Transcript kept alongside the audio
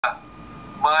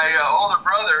my older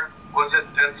brother was at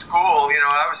school. You know,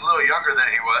 I was a little younger than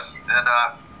he was, and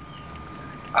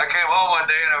I came home one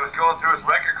day and I was going through his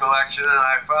record collection, and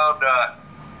I found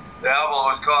the album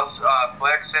was called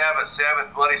Black Sabbath, Sabbath,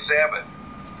 Bloody Sabbath.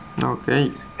 Okay.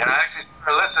 And I actually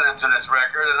started listening to this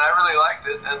record, and I really liked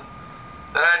it. And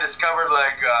then I discovered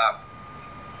like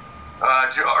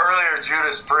earlier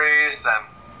Judas Priest, and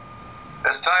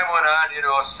as time went on, you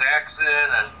know, Saxon,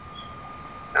 and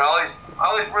you know,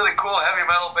 all these really cool heavy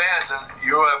metal bands, and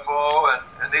UFO,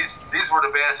 and these were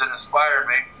the bands that inspired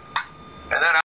me. And then